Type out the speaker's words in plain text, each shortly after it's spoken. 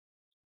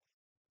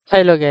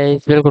Hello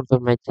guys, welcome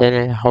to my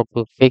channel how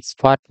to fix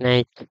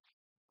Fortnite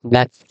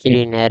black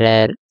screen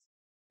error.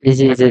 This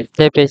is a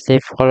step by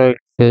step follow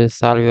to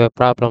solve your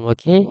problem,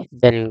 okay?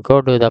 Then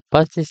go to the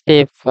first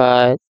step,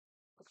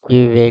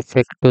 you will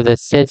click to the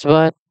search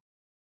bar,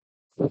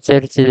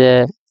 search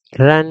the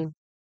run,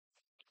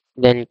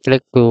 then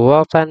click to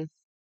open,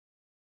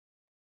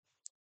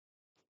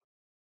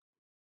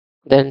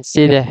 then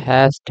see the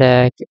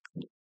hashtag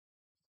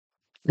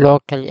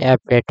local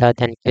app data,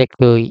 then click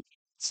to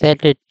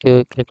set it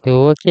to click to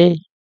OK,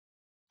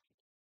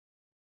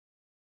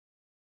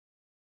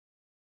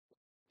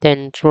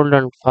 then scroll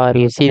down for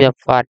you see the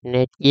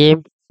Fortnite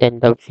game, then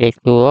double click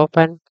to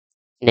open,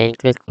 then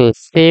click to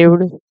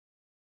saved.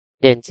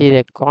 Then see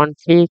the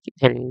config,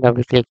 then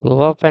double click to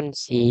open,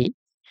 see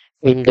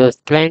Windows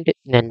client,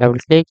 then double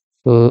click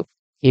to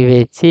you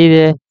will see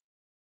the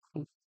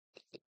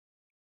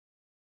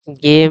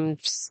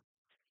games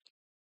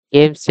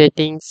game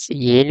settings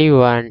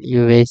anyone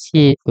you will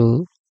see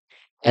to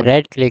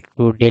right click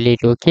to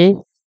delete, okay?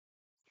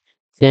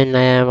 Then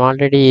I am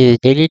already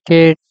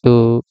deleted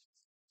to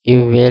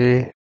you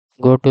will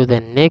go to the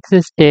next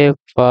step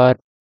for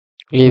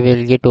you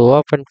will get to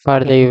open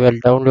further you will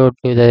download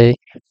to the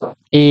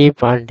Steam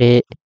and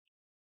the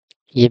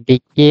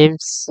Epic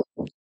Games.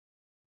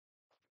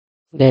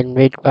 Then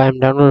wait for I'm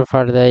download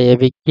for the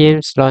Epic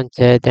Games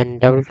launcher, then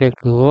double click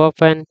to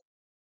open,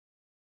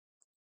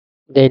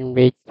 then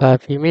wait for a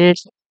few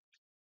minutes,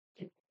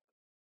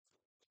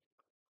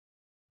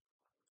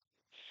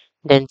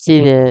 then see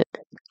the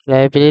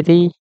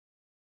library,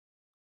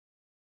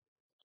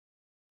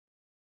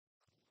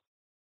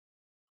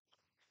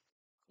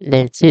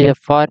 then see the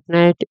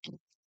Fortnite,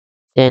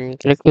 then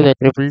click to the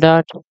triple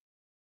dot,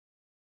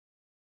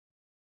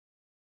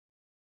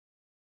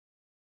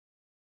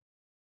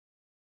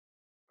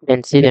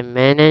 then see the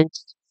manage,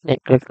 then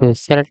click to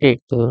select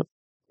it to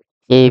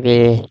we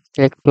will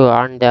click to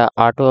on the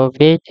auto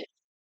update,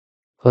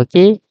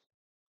 okay,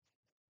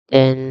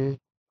 then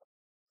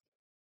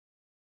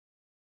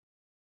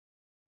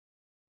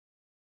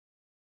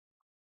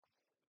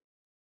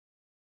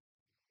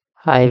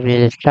I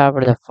will start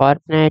the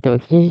Fortnite,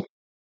 okay,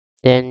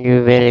 then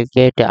you will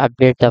get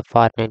update the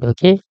Fortnite,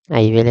 okay.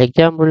 I will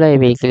example I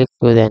will click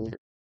to then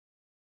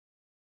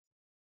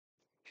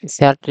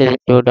select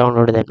to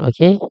download then,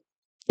 okay.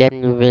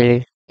 Then you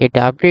will get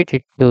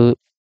updated to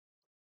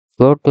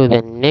go to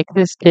the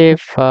next step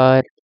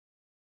for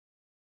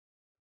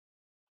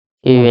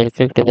you will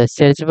click to the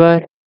search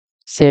bar,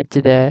 search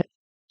the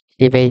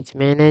device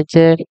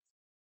manager,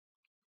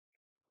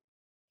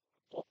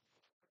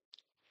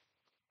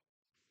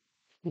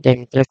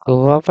 then click to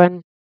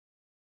open,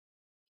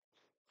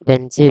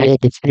 then see the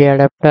display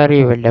adapter,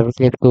 you will double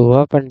click to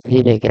open,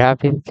 see the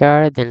graphics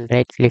card, then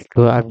right click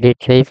to update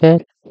driver,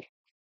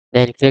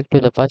 then click to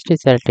the first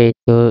result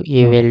to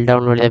you will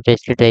download the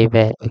best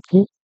driver,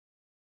 okay?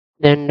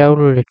 Then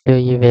download it to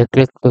you will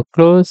click to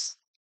close.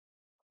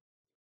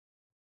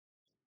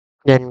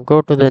 Then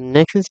go to the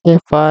next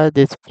step for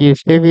this few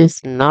step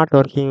is not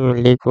working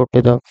only go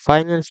to the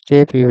final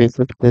step you will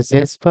go to the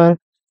search bar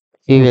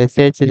you will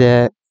search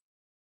the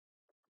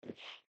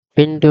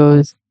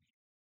Windows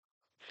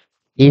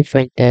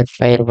Defender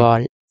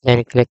firewall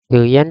then click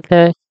to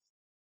enter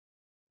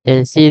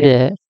then see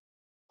the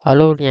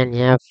allow an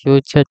app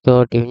future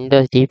to the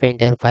Windows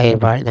Defender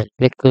firewall then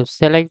click to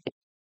select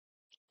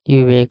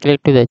you will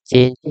click to the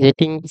change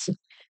settings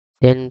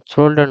then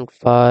scroll down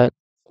for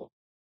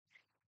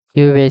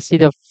you will see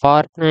the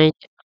Fortnite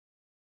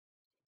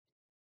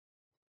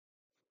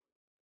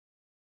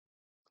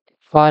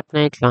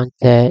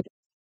launcher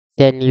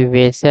then you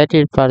will set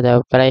it for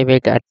the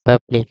private and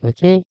public,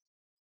 okay?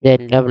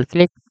 Then double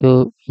click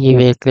to you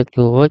will click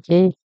to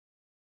OK.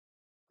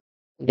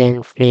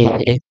 Then freeze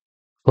it.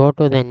 Go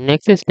to the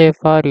next step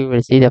for you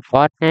will see the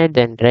Fortnite.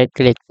 Then right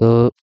click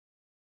to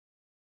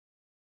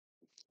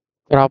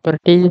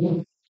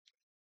properties.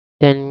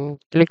 Then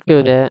click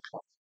to the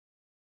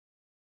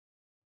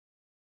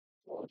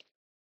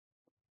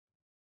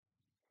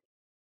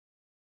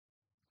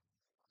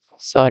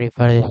sorry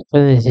for this.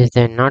 This is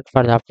the not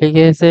for the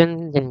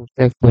application. Then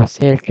click to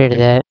select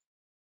the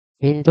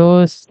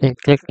Windows. Then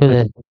click to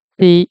the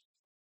C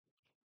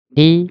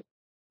D.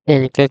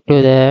 Then click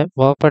to the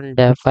open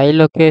the file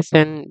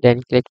location.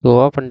 Then click to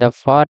open the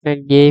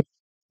Fortnite game.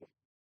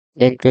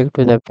 Then click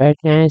to the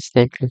brightness.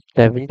 Then click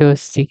to the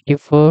Windows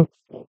 64.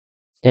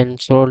 Then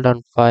scroll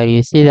down for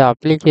you see the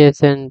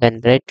application,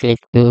 then right click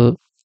to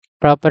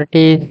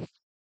properties,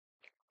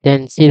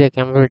 then see the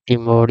compatibility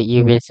mode.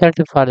 You will search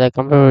for the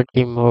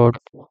compatibility mode.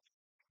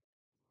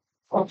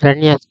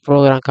 Run as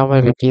program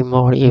compatibility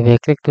mode. You will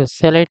click to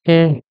select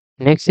it.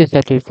 Next is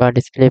search for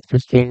display full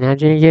screen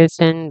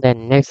navigation.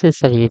 Then next is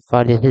search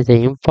for this is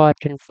the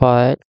important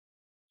for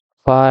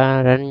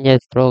run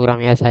as program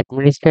as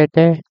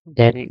administrator.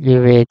 Then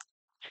you will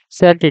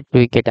search it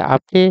to get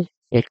update.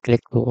 Then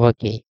click to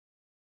OK.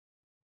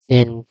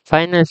 Then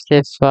final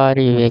steps for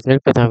you will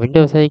click to the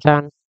Windows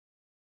icon.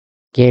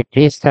 Get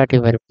restart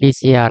your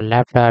PC or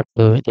laptop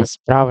to this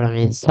problem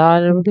is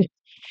solved.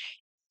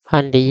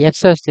 And the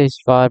exhaust is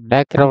for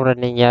background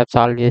running apps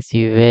always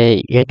you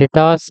end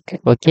task.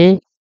 Okay.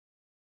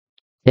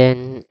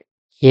 Then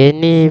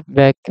any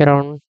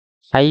background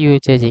high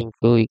usage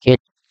include you get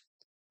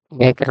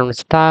background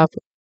stop,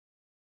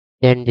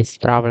 then this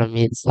problem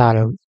is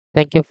solved.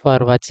 Thank you for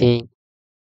watching.